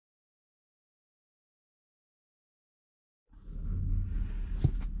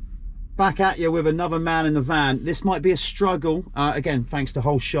Back at you with another man in the van. This might be a struggle. Again, thanks to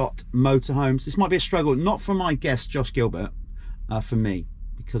Holeshot Motorhomes. This might be a struggle, not for my guest, Josh Gilbert, for me,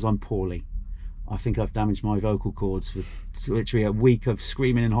 because I'm poorly. I think I've damaged my vocal cords for literally a week of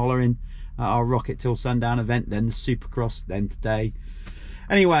screaming and hollering at our Rocket Till Sundown event, then the Supercross, then today.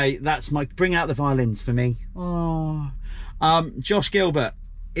 Anyway, that's my bring out the violins for me. Oh, Josh Gilbert,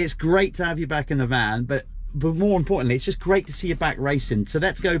 it's great to have you back in the van, but more importantly, it's just great to see you back racing. So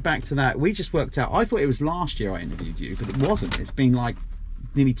let's go back to that. We just worked out, I thought it was last year I interviewed you, but it wasn't. It's been like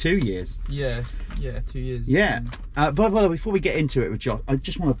nearly 2 years. Yeah, 2 years. Yeah. But well, before we get into it with Josh, I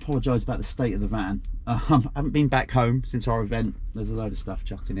just want to apologise about the state of the van. I haven't been back home since our event. There's a load of stuff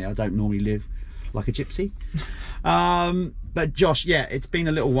chucked in here. I don't normally live like a gypsy. But Josh, yeah, it's been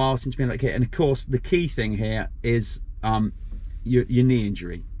a little while since we've been back here. And of course, the key thing here is your knee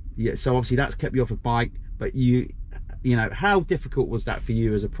injury. Yeah, so obviously that's kept you off a bike. But you know, how difficult was that for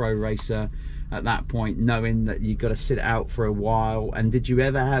you as a pro racer at that point, knowing that you got to sit out for a while? And did you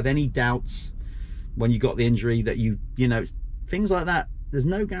ever have any doubts when you got the injury that you know, things like that, there's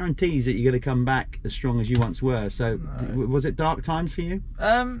no guarantees that you're going to come back as strong as you once were? So no. Was it dark times for you?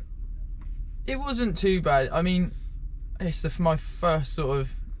 It wasn't too bad. I mean, it's my first sort of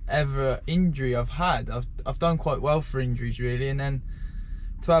ever injury I've had. I've done quite well for injuries, really, and then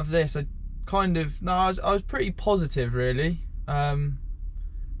to have this, I was pretty positive, really.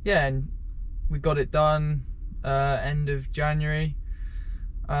 Yeah, and we got it done end of January.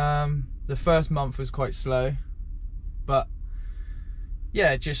 The first month was quite slow, but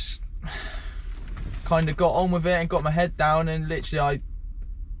yeah, just kind of got on with it and got my head down, and literally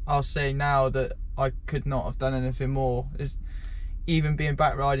I'll say now that I could not have done anything more. Even being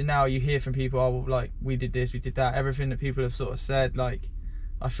back riding now, you hear from people, oh, like, we did this, we did that, everything that people have sort of said, like,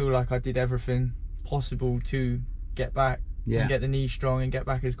 I feel like I did everything possible to get back and get the knee strong and get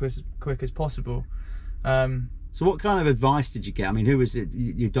back as quick as possible. So what kind of advice did you get? I mean, who was it,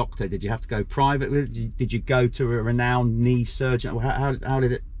 your doctor? Did you have to go private with? Did you go to a renowned knee surgeon? How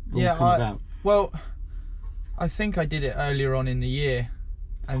did it all come about? Well, I think I did it earlier on in the year.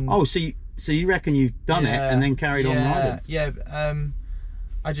 And oh, so you reckon you've done it and then carried on riding? Yeah,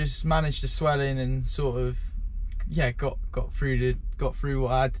 I just managed the swelling and sort of got through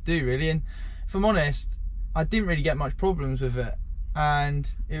what I had to do, really. And if I'm honest, I didn't really get much problems with it, and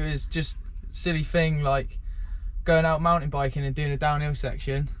it was just a silly thing like going out mountain biking and doing a downhill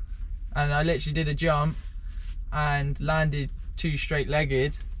section, and I literally did a jump and landed too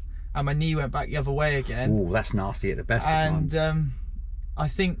straight-legged, and my knee went back the other way again. Oh, that's nasty at the best of times. And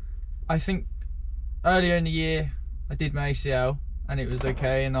I think earlier in the year I did my ACL and it was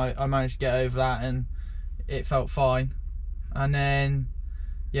okay, and I managed to get over that and it felt fine. And then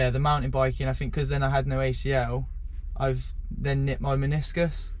yeah, the mountain biking, I think because then I had no ACL, I've then nipped my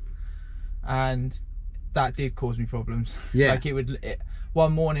meniscus, and that did cause me problems. Yeah, like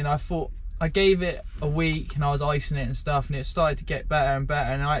one morning I thought, I gave it a week and I was icing it and stuff, and it started to get better and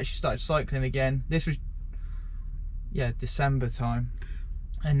better, and I actually started cycling again. This was December time,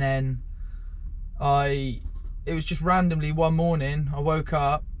 and then it was just randomly one morning I woke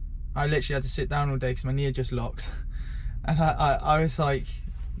up, I literally had to sit down all day because my knee had just locked, and I was like,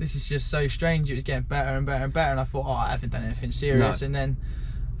 this is just so strange. It was getting better and better and better, and I thought, oh, I haven't done anything serious. No. And then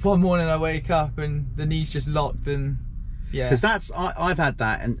one morning I wake up and the knee's just locked, and yeah, because I've had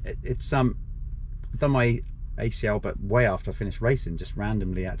that, and it's done my ACL, but way after I finished racing, just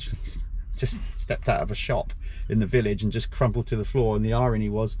randomly actually just stepped out of a shop in the village and just crumpled to the floor. And the irony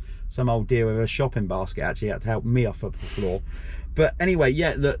was, some old dear with a shopping basket actually had to help me off of the floor. But anyway,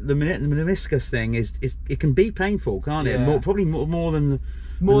 yeah, the meniscus thing is it can be painful, can't it? Probably more than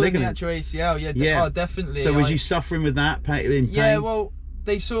the actual ACL. Yeah. Oh, definitely. So was you suffering with that pain? Yeah, well,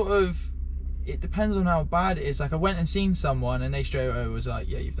 they sort of, it depends on how bad it is. Like, I went and seen someone and they straight away was like,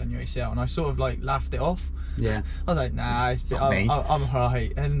 yeah, you've done your ACL, and I sort of like laughed it off. Yeah, I was like, nah, I'm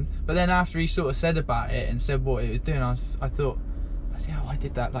alright. But then after he sort of said about it and said what it was doing, I thought, oh, I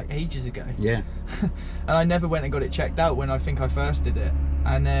did that like ages ago. Yeah. And I never went and got it checked out when I think I first did it.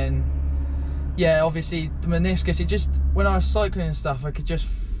 And then yeah, obviously the meniscus, it just, when I was cycling and stuff, I could just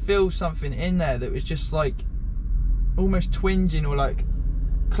feel something in there that was just like almost twinging or like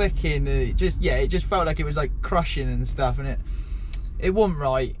clicking. It just felt like it was like crushing and stuff, and it wasn't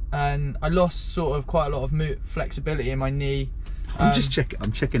right, and I lost sort of quite a lot of flexibility in my knee. I'm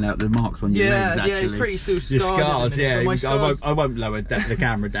checking out the marks on your legs. Actually, yeah, it's pretty still scarred. Your scars, yeah. Scars, I won't lower the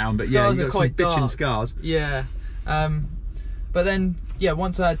camera down, but yeah, you've got some bitching scars. Yeah, but then yeah,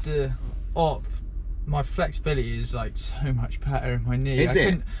 once I had the op, my flexibility is like so much better in my knee. Is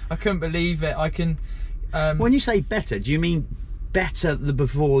it? I couldn't believe it. I can. When you say better, do you mean better than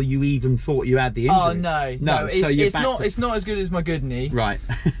before you even thought you had the injury? Oh no. So It's not as good as my good knee, right?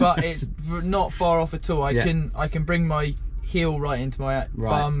 But it's not far off at all. I can bring my heel right into my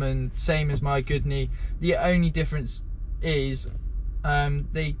bum, and same as my good knee. The only difference is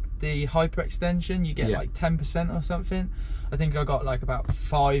the hyperextension. You get like 10% or something. I think I got like about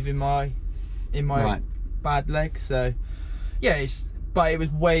 5 in my bad leg. So yeah, but it was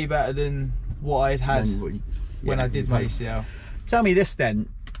way better than what I'd had when I did my ACL. Tell me this then.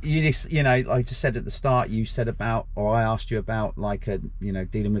 You know, like I just said at the start, you said about, or I asked you about, like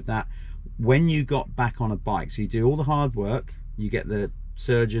dealing with that when you got back on a bike. So you do all the hard work, you get the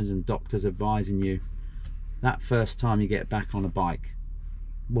surgeons and doctors advising you. That first time you get back on a bike,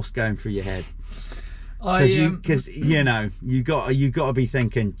 what's going through your head? Because you got to be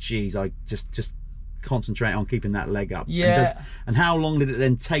thinking, geez, I just concentrate on keeping that leg up. Yeah. And how long did it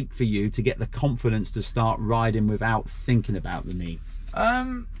then take for you to get the confidence to start riding without thinking about the knee?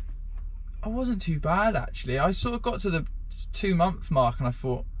 I wasn't too bad actually. I sort of got to the 2-month mark and I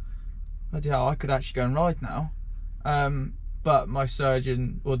thought, bloody hell, I could actually go and ride now. But my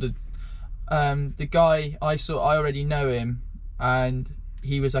surgeon, or the guy, I already know him, and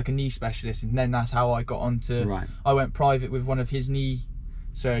he was like a knee specialist, and then that's how I got onto. Right. I went private with one of his knee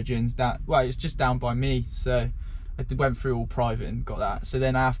surgeons. Well, it's just down by me, so I went through all private and got that. So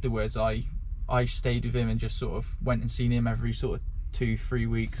then afterwards, I stayed with him and just sort of went and seen him every sort of 2-3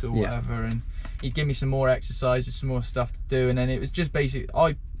 weeks or whatever, and he'd give me some more exercises, some more stuff to do, and then it was just basic.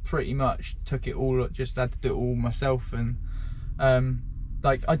 I pretty much took it all, just had to do it all myself, and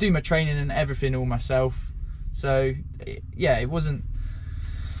like I do my training and everything all myself. So it wasn't,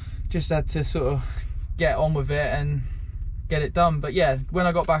 just had to sort of get on with it and get it done. But yeah, when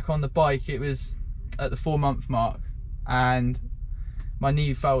I got back on the bike, it was at the 4-month mark, and my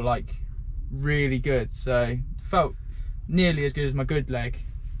knee felt like really good, so felt nearly as good as my good leg.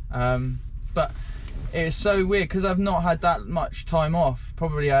 But it was so weird because I've not had that much time off.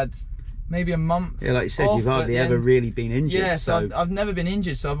 Probably had maybe a month. Yeah, like you said, you've hardly ever really been injured. Yeah, so I've never been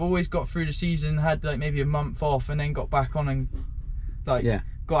injured. So I've always got through the season, had like maybe a month off, and then got back on and got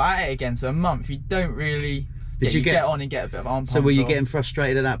at it again. So a month, you don't really. Did you get on and get a bit of arm? So were you getting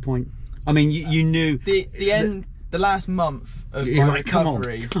frustrated at that point? I mean, you knew the last month of my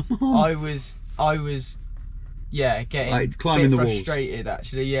recovery. Come on. I was getting like climbing a bit frustrated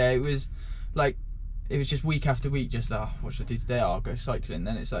actually. Yeah, it was just week after week, just what should I do today? Oh, I'll go cycling.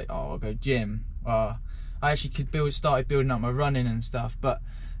 Then it's like, oh, I'll go gym. I actually started building up my running and stuff, but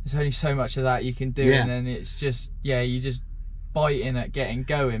there's only so much of that you can do, and then it's just you just biting at getting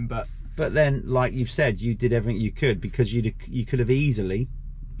going. But then, like you've said, you did everything you could, because you could have easily,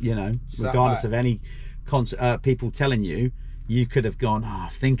 regardless of any people telling you, you could have gone,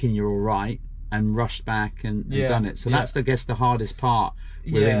 thinking you're all right, and rushed back and done it. So that's, I guess, the hardest part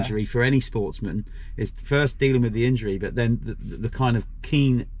with injury for any sportsman, is first dealing with the injury, but then the kind of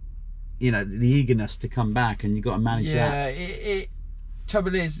keen, the eagerness to come back, and you've got to manage that. Yeah,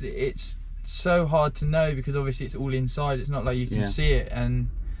 trouble is, it's so hard to know, because obviously it's all inside. It's not like you can see it, and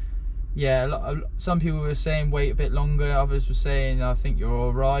some people were saying wait a bit longer, others were saying I think you're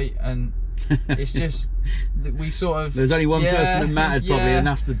all right, and it's just we sort of, there's only one person that mattered probably, and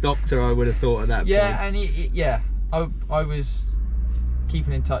that's the doctor, I would have thought at that point. And I was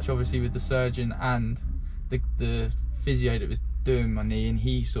keeping in touch obviously with the surgeon and the physio that was doing my knee, and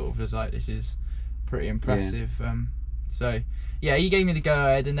he sort of was like, this is pretty impressive. So he gave me the go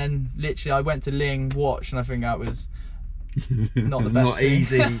ahead, and then literally I went to Ling, watched, and I think that was not the best not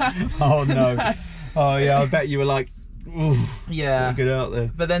easy. Oh no. Oh yeah, I bet you were like, ooh, get out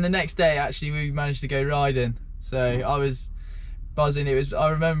there. But then the next day actually we managed to go riding, so I was buzzing. I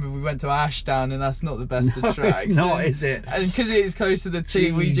remember we went to Ashdown, and that's not the best of tracks. It's not, is it? And because it is close to the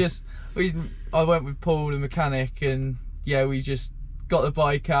team, I went with Paul, the mechanic, and we just got the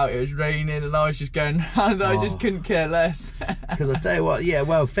bike out. It was raining, and I was just going around. I just couldn't care less. Because I tell you what,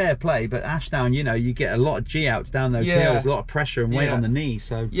 well, fair play, but Ashdown, you get a lot of G outs down those hills, a lot of pressure and weight on the knee.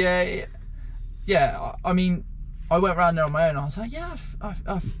 So I mean, I went around there on my own. I was like, I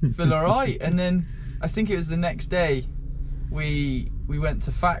feel all right. And then I think it was the next day, we went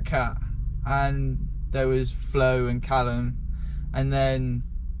to Fat Cat, and there was Flo and Callum, and then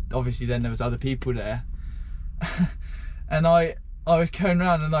obviously then there was other people there. And I was going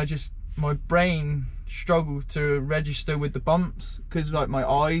around, and my brain struggled to register with the bumps, because like my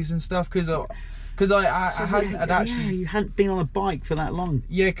eyes and stuff, because you hadn't been on a bike for that long.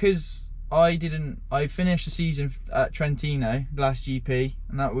 Yeah, because I finished the season at Trentino, the last GP,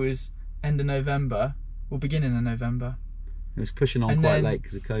 and that was end of November, or beginning of November. It was pushing on quite late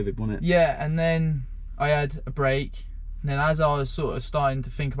because of COVID, wasn't it? Yeah, and then I had a break, And then as I was sort of starting to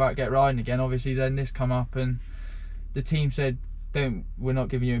think about get riding again, obviously then this come up and the team said, we're not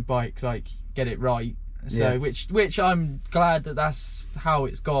giving you a bike, like, get it right. So which I'm glad that that's how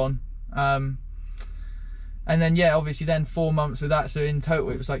it's gone. And then obviously then 4 months with that, so in total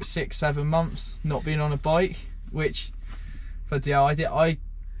it was like 6-7 months not being on a bike, which I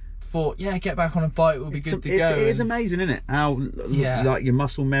thought get back on a bike will be good to go. It is amazing, isn't it, how like your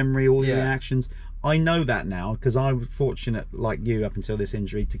muscle memory, all the reactions. I know that now because I was fortunate, like you, up until this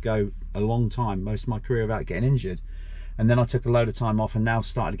injury, to go a long time, most of my career, without getting injured. And then I took a load of time off and now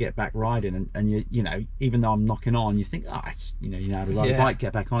started to get back riding, and you know, even though I'm knocking on, you think, it's, you know how to ride a bike,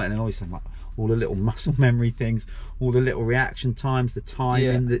 get back on it, and then all of a sudden, like, all the little muscle memory things, all the little reaction times, the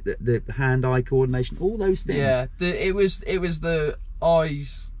timing, the hand-eye coordination, all those things. Yeah, it was the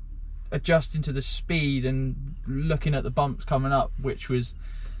eyes adjusting to the speed and looking at the bumps coming up, which was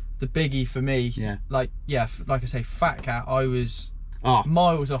the biggie for me. Like I say, Fat Cat, I was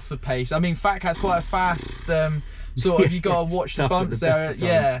miles off the pace. I mean, Fat Cat's quite a fast sort of, you got to watch the bumps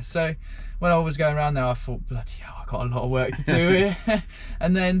there. So when I was going around there, I thought, bloody hell, I got a lot of work to do here.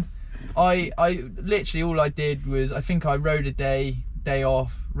 And then I literally, all I did was, I think I rode a day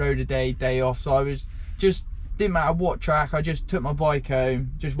off, rode a day off. So I was just, didn't matter what track, I just took my bike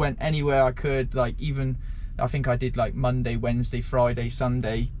home, just went anywhere I could. Like, even I think I did like Monday, Wednesday, Friday,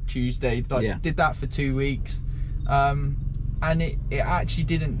 Sunday, Tuesday, like did that for 2 weeks. And it actually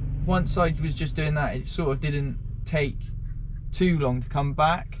didn't, once I was just doing that, it sort of didn't take too long to come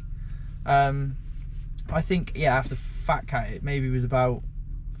back. I think after Fat Cat, it maybe was about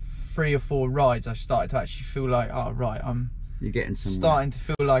 3 or 4 rides I started to actually feel like, you're getting somewhere. Starting to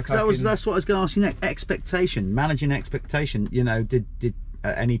feel like that's what I was going to ask you next. Expectation, managing expectation. You know, did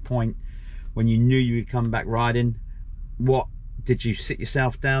at any point when you knew you would come back riding, what did you sit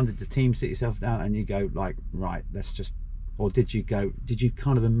yourself down? Did the team sit yourself down and you go like, right, let's just, or did you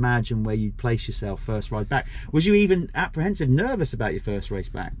kind of imagine where you'd place yourself first ride back? Was you even apprehensive, nervous about your first race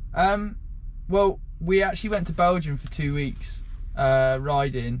back? Well, we actually went to Belgium for 2 weeks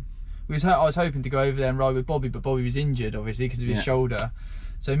riding. I was hoping to go over there and ride with Bobby, but Bobby was injured, obviously, because of his shoulder.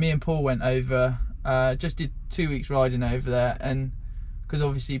 So me and Paul went over, just did 2 weeks riding over there, and because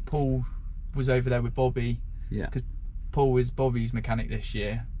obviously Paul was over there with Bobby, because Paul was Bobby's mechanic this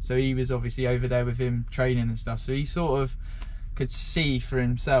year, so he was obviously over there with him training and stuff, so he sort of could see for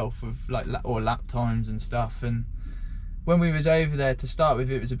himself of like lap times and stuff. And when we was over there, to start with,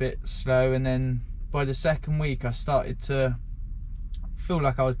 it was a bit slow, and then by the second week I started to feel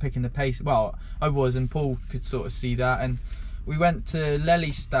like I was picking the pace. Well, I was, and Paul could sort of see that. And we went to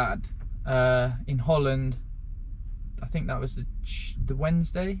Lelystad in Holland. I think that was the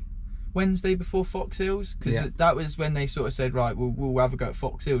Wednesday before Fox Hills, because that was when they sort of said, right, we'll have a go at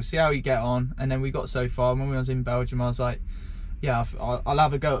Fox Hills, see how you get on. And then we got so far, and when we was in Belgium, I was like, I'll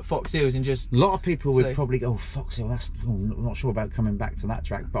have a go at Fox Hills. And just, a lot of people would probably go, Fox Hill, I'm not sure about coming back to that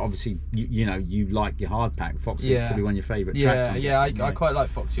track, but obviously you know, you like your hard pack. Fox Hill's probably one of your favourite tracks. I quite like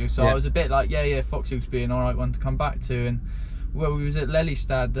Fox Hills, so I was a bit like, Fox Hills being an alright one to come back to. And well, we was at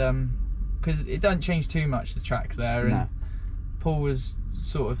Lelystad, because it doesn't change too much, the track there, and Paul was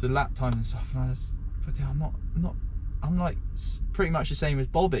sort of the lap time and stuff, and I was, I'm like pretty much the same as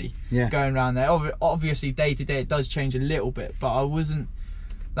Bobby going around there. Obviously day to day it does change a little bit, but I wasn't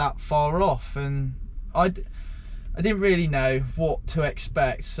that far off, and I didn't really know what to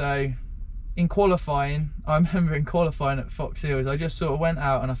expect. So in qualifying, I remember in qualifying at Fox Hills, I just sort of went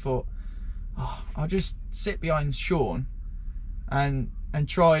out and I thought, I'll just sit behind Sean and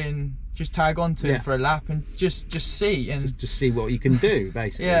try and just tag onto him for a lap and just see, and just see what you can do,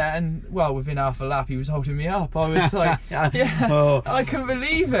 basically. And well, within half a lap he was holding me up. I was like, I couldn't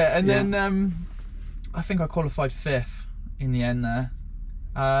believe it. And then I think I qualified 5th in the end there.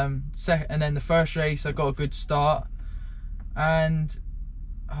 And then the first race I got a good start, and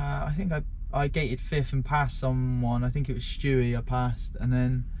I think I gated 5th and passed someone. I think it was Stewie I passed, and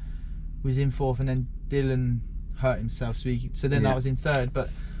then was in 4th, and then Dylan hurt himself, so then I was in 3rd. But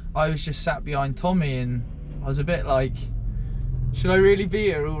I was just sat behind Tommy, and I was a bit like, should I really be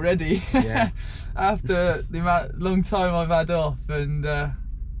here already? After the long time I've had off. And I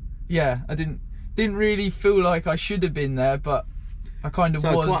didn't really feel like I should have been there, but I kind of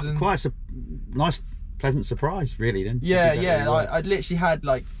was. Quite a nice, pleasant surprise, really. Then I'd literally had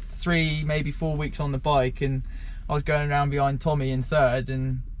like 3, maybe 4 weeks on the bike, and I was going around behind Tommy in 3rd,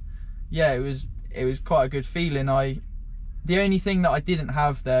 and it was quite a good feeling. The only thing that I didn't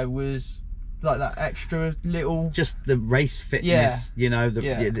have there was like that extra little, just the race fitness, you know,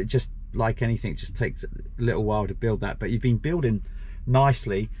 just like anything, it just takes a little while to build that, but you've been building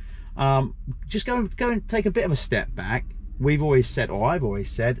nicely. Just go and take a bit of a step back. We've always said, or I've always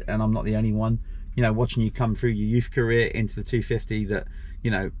said, and I'm not the only one, you know, watching you come through your youth career into the 250, that,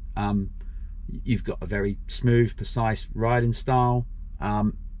 you know, you've got a very smooth, precise riding style.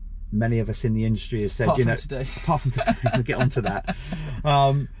 Many of us in the industry have said, apart you know, from today. Apart from today, we'll get onto that.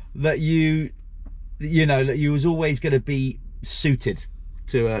 That you know, that you was always going to be suited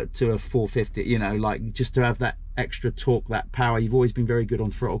to a 450. You know, like just to have that extra torque, that power. You've always been very good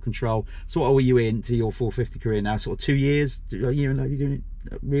on throttle control. So what were you into your 450 career now? Sort of 2 years, a year and a half? You're doing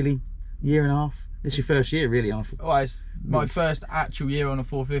it really, year and a half. This is your first year, really? Well, it's my first actual year on a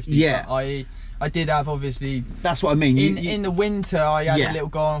 450. Yeah. But I did have, obviously. That's what I mean. In the winter, I had a little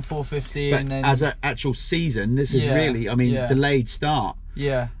go on 450, but and then as an actual season, this is really, I mean, delayed start.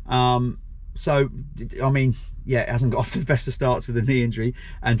 Yeah. So I mean, yeah, it hasn't got off to the best of starts with the knee injury,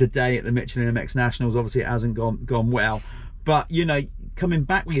 and today at the Michelin MX Nationals, obviously it hasn't gone well. But you know, coming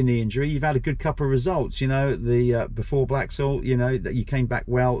back with your knee injury, you've had a good couple of results. You know, the before Blacksall, you know, that you came back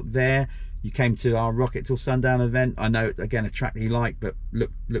well there. You came to our Rocket Till Sundown event. I know, again, a track you like, but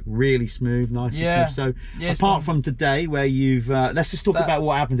look really smooth, nice and smooth. So apart from today, where you've let's just talk about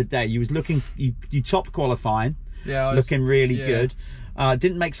what happened today. You was looking, you top qualifying, looking really good.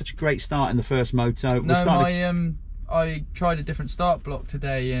 Didn't make such a great start in the first moto. No, I tried a different start block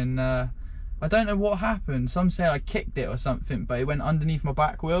today, and I don't know what happened. Some say I kicked it or something, but it went underneath my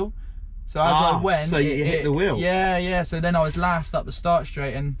back wheel. So as I went, so you hit the wheel. Yeah. So then I was last up the start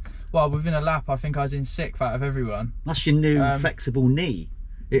straight, and well, within a lap, I think I was in 6th out of everyone. That's your new flexible knee.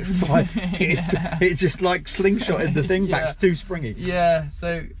 It's just like slingshotted the thing back. It's too springy. Yeah.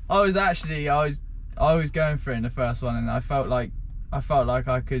 So I was going for it in the first one, and I felt like I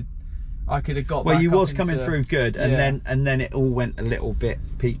could have got. Well, back you up was coming through good, and then it all went a little bit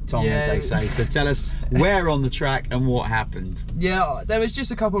Pete Tom, as they say. So tell us where on the track and what happened. Yeah, there was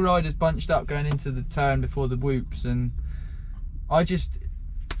just a couple of riders bunched up going into the turn before the whoops, and I just.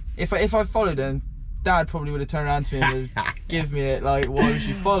 If I followed him, Dad probably would have turned around to me and give me it like, why was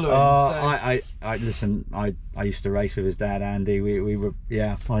you following? I listen. I used to race with his dad, Andy. We were,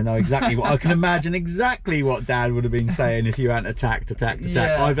 yeah. I know exactly what I can imagine exactly what Dad would have been saying if you hadn't attacked.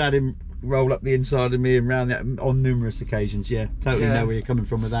 Yeah. I've had him roll up the inside of me and round that on numerous occasions. Yeah, totally know where you're coming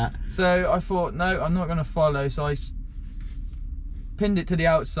from with that. So I thought, no, I'm not going to follow. So I pinned it to the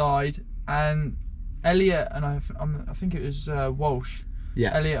outside, and Elliot and I think it was Walsh.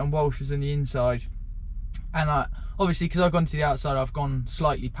 Yeah. Elliot and Walsh was on the inside, and obviously because I've gone to the outside, I've gone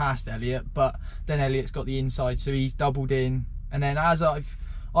slightly past Elliot, but then Elliot's got the inside, so he's doubled in, and then as I've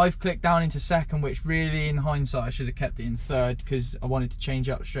clicked down into second, which really in hindsight I should have kept it in third because I wanted to change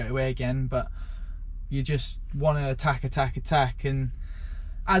up straight away again, but you just want to attack, and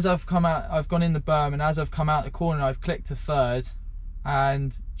as I've come out, I've gone in the berm, and as I've come out the corner, I've clicked to third,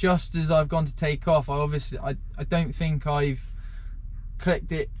 and just as I've gone to take off, I don't think I've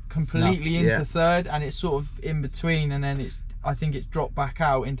clicked it completely into third, and it's sort of in between, and then I think it's dropped back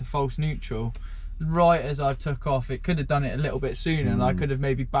out into false neutral right as I've took off. It could have done it a little bit sooner, and I could have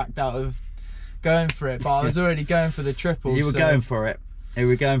maybe backed out of going for it, but I was already going for the triple. You were going for it.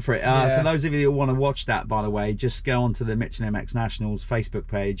 For those of you who want to watch that, by the way, just go onto the Michelin MX Nationals Facebook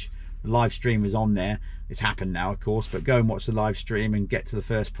page. The live stream is on there. It's happened now, of course, but go and watch the live stream and get to the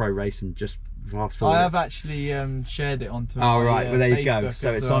first pro race and just fast forward. I have actually shared it onto right, well there Facebook, you go.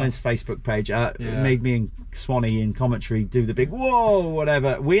 So it's on his Facebook page. It made me and Swanee in commentary do the big whoa,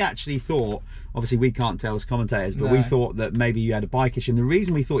 whatever. We actually thought, obviously we can't tell as commentators, but we thought that maybe you had a bike issue. And the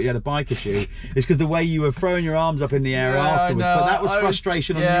reason we thought you had a bike issue is because the way you were throwing your arms up in the air afterwards. But that was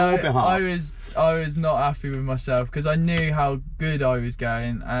frustration on your behalf. I was not happy with myself because I knew how good I was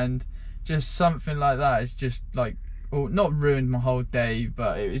going, and just something like that is just like, well, not ruined my whole day,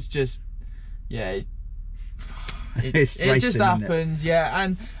 but it was just, it just happens,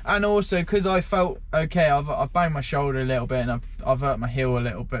 and also because I felt okay, I've banged my shoulder a little bit, and I've hurt my heel a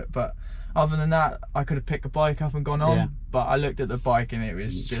little bit, but other than that, I could have picked a bike up and gone on. But I looked at the bike and it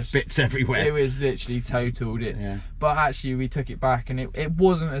was just bits everywhere. It was literally totaled it. But actually, we took it back, and it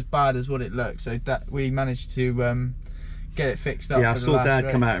wasn't as bad as what it looked. So that we managed to get it fixed up. I saw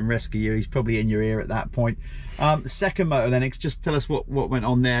Dad come out and rescue you. He's probably in your ear at that point. Second motor then, just tell us what went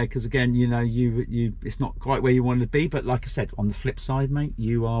on there, because again, you know, you it's not quite where you wanted to be, but like I said, on the flip side, mate,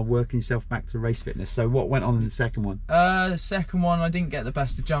 you are working yourself back to race fitness. So what went on in the second one? The second one, I didn't get the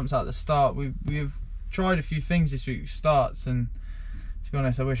best of jumps at the start. We've tried a few things this week with starts, and to be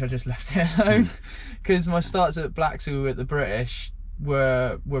honest, I wish I just left it alone because my starts at Blacksall at the British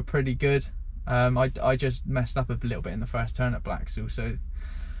were pretty good. I just messed up a little bit in the first turn at Blacksall, so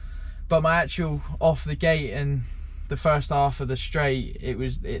but my actual off the gate and the first half of the straight,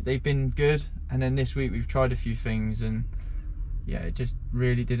 they've been good, and then this week we've tried a few things, and yeah, it just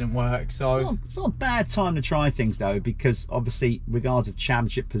really didn't work. So it's not a bad time to try things though, because obviously regards of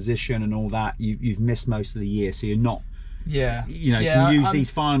championship position and all that, you've missed most of the year, so you're not, you know, can use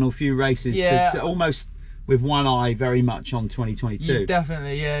these final few races to almost with one eye very much on 2022.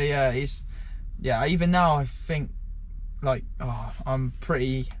 Definitely, it's even now I think like I'm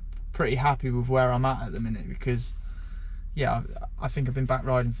pretty happy with where I'm at the minute, because I think I've been back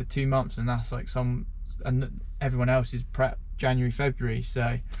riding for 2 months, and that's like and everyone else is prep January, February,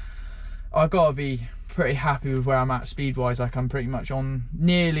 so I've got to be pretty happy with where I'm at speed wise. Like I'm pretty much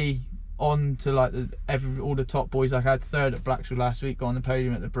nearly on to like all the top boys. Like I had third at Blackswood last week, got on the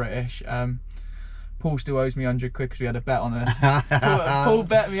podium at the British. Paul still owes me 100 quid because we had a bet on it. Paul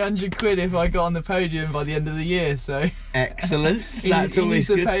bet me 100 quid if I got on the podium by the end of the year. So excellent. That's always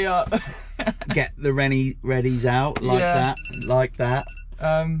good. To pay up. Get the readies out like that.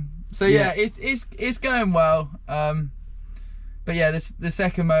 So it's going well. But yeah, the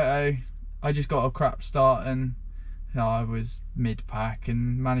second moto, I just got a crap start, and I was mid pack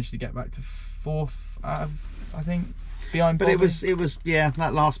and managed to get back to 4th out of, I think, behind Bobby. But it was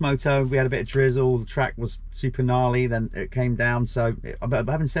that last moto we had a bit of drizzle, the track was super gnarly, then it came down. So but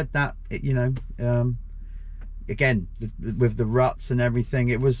having said that, again with the ruts and everything,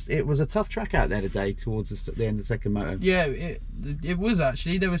 it was a tough track out there today towards the end of the second moto. Yeah, it was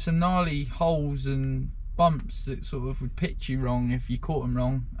actually. There were some gnarly holes and bumps that sort of would pitch you wrong if you caught them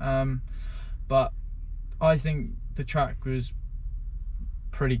wrong, but I think the track was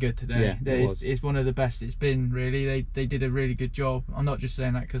pretty good today. It's one of the best it's been, really. They did a really good job. I'm not just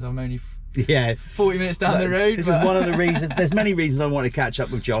saying that because I'm only 40 minutes down the road. This is one of the reasons. There's many reasons I want to catch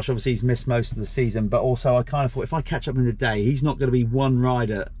up with Josh. Obviously he's missed most of the season, but also I kind of thought if I catch up in the day, he's not going to be one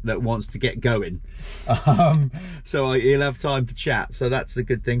rider that wants to get going, so he'll have time to chat, so that's a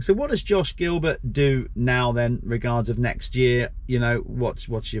good thing. So what does Josh Gilbert do now then regards of next year? You know, what's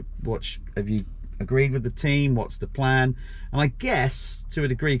have you agreed with the team? What's the plan? And I guess to a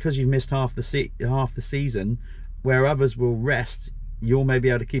degree, because you've missed half the season, where others will rest, you'll maybe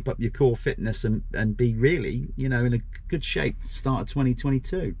able to keep up your core fitness and be really, you know, in a good shape start of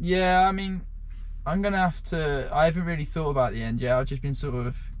 2022. Yeah, I mean, I'm gonna have to. I haven't really thought about the end yet. I've just been sort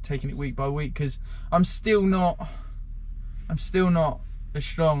of taking it week by week, because I'm still not as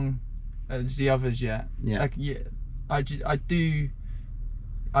strong as the others yet. Like,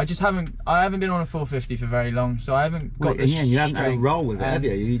 I haven't been on a 450 for very long, so I haven't got the strength. You haven't had a roll with it, have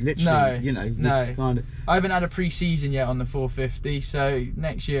you? You literally, no. Kind of. I haven't had a pre-season yet on the 450, so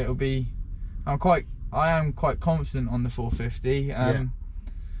next year it'll be. I am quite confident on the 450.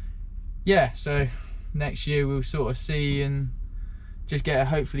 So next year we'll sort of see and just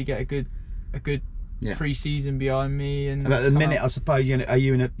hopefully get a good pre-season behind me. And about the minute, I suppose, are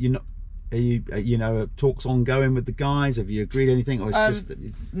you talks ongoing with the guys? Have you agreed anything, or it's just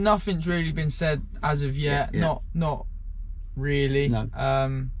nothing's really been said as of yet? Not really.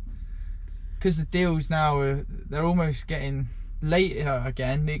 No. Because the deals now they're almost getting later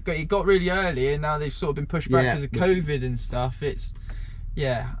again. It got really early, and now they've sort of been pushed back because of COVID and stuff.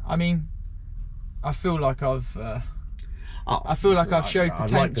 I mean, I feel like I've showed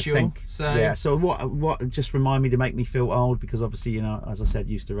potential. Like to think, so what just remind me to make me feel old, because obviously, you know, as I said,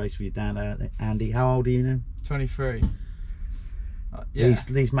 used to race with your dad, Andy. How old are you now? 23.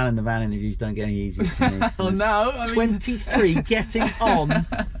 These man in the van interviews don't get any easier to me. Oh no, 23 getting on.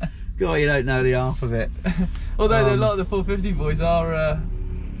 God, you don't know the half of it. Although a lot of the 450 boys are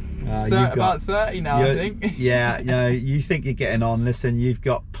about 30 now, I think. You think you're getting on. Listen, you've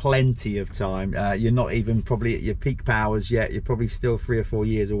got plenty of time. You're not even probably at your peak powers yet. You're probably still 3 or 4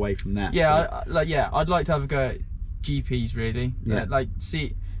 years away from that. I'd like to have a go at GPs, really.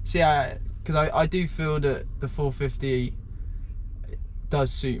 See because I do feel that the 450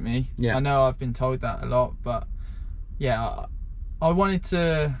 does suit me. I know I've been told that a lot, but I wanted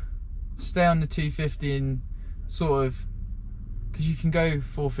to stay on the 250 and sort of, because you can go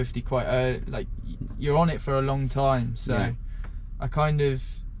 450 quite early, like you're on it for a long time, so I kind of,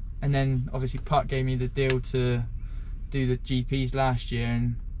 and then obviously Puck gave me the deal to do the GPs last year,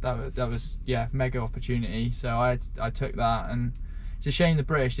 and that was mega opportunity, so I took that. And it's a shame the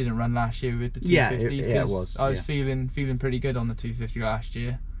British didn't run last year with the 250, it was. I was feeling pretty good on the 250 last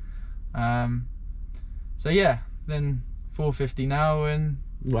year. Then 450 now, and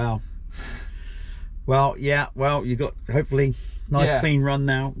well, you got hopefully nice clean run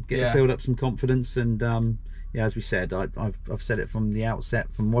now. Get to build up some confidence, and as we said, I've said it from the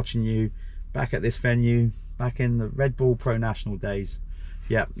outset, from watching you back at this venue, back in the Red Bull Pro National days.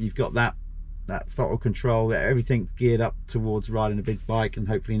 You've got that that throttle control, that everything's geared up towards riding a big bike, and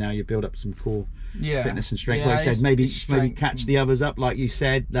hopefully now you build up some core fitness and strength. Like I said, maybe catch the others up, like you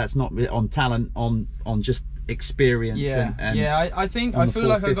said. That's not on talent, on just experience. I think I feel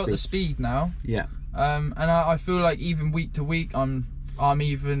like I got the speed now. And I feel like even week to week I'm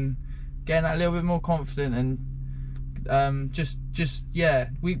even getting a little bit more confident, and just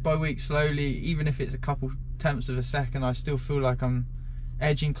week by week, slowly, even if it's a couple tenths of a second, I still feel like I'm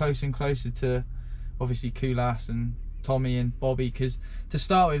edging closer and closer to obviously Kulas and Tommy and Bobby, because to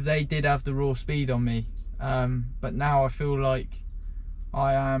start with they did have the raw speed on me, but now I feel like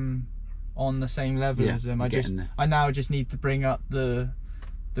I am on the same level as them. I now just need to bring up the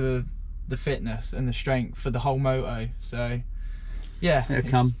fitness and the strength for the whole moto. So yeah, it'll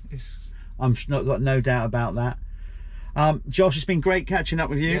come. I'm not got no doubt about that. Josh, it's been great catching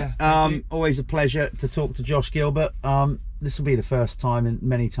up with you. Always a pleasure to talk to Josh Gilbert. This will be the first time in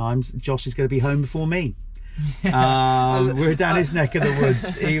many times Josh is going to be home before me. We're down his neck of the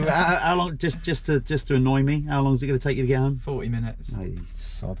woods. How long? Just to annoy me. How long is it going to take you to get home? 40 minutes. Oh, you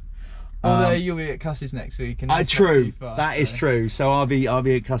sod. Although you'll be at Cuss's next week, and that's true. Not too far, that is true. So I'll be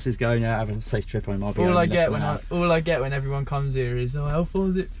at Cuss's going. Have a safe trip home. I'll be all I get when everyone comes here is, oh, how far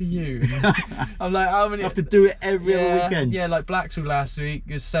is it for you? And I'm like, how many? I have to do it every other weekend. Yeah, like Blacksall last week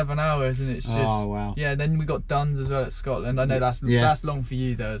was 7 hours, and it's just wow. Yeah, then we got Duns as well at Scotland. I know that's long for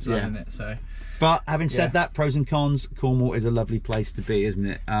you though as well, isn't it? So. But having said that, pros and cons, Cornwall is a lovely place to be, isn't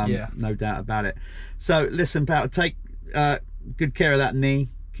it? No doubt about it. So listen, pal, take good care of that knee.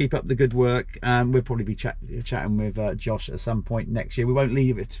 Keep up the good work. We'll probably be chatting with Josh at some point next year. We won't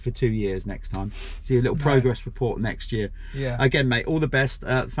leave it for 2 years next time. See a little progress report next year. Again, mate, all the best.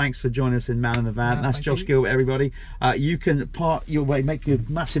 Thanks for joining us in Man in the Van. That's Josh Gilbert, everybody. You can part your way, make your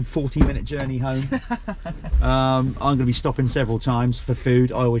massive 40-minute journey home. I'm going to be stopping several times for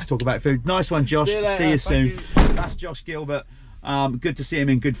food. I always talk about food. Nice one, Josh. See you soon. That's Josh Gilbert. Good to see him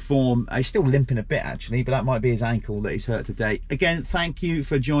in good form. He's still limping a bit actually, but that might be his ankle that he's hurt today. Again, thank you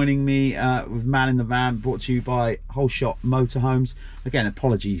for joining me with Man in the Van, brought to you by Holeshot Motorhomes. Again,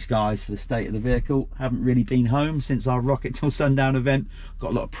 apologies guys for the state of the vehicle. Haven't really been home since our Rocket Till Sundown event.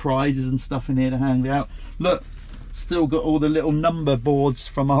 Got a lot of prizes and stuff in here to hang out. Look, still got all the little number boards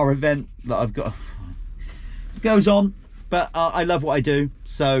from our event that I've got. It goes on. But I love what I do,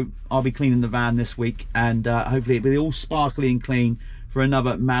 so I'll be cleaning the van this week, and hopefully it'll be all sparkly and clean for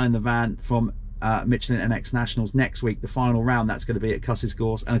another Man in the Van from Michelin MX Nationals next week. The final round, that's going to be at Cuss's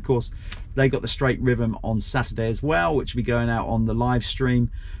Gorse, and of course they got the straight rhythm on Saturday as well, which will be going out on the live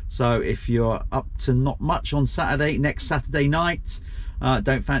stream. So if you're up to not much on Saturday, next Saturday night,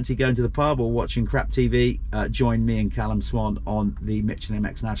 don't fancy going to the pub or watching crap TV, join me and Callum Swan on the Michelin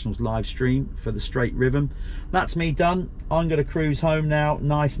MX Nationals live stream for the straight rhythm. That's me done. I'm going to cruise home now,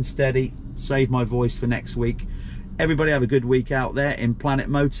 nice and steady, save my voice for next week. Everybody have a good week out there in Planet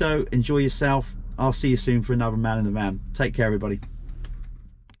Moto. Enjoy yourself. I'll see you soon for another Man in the Van. Take care, everybody.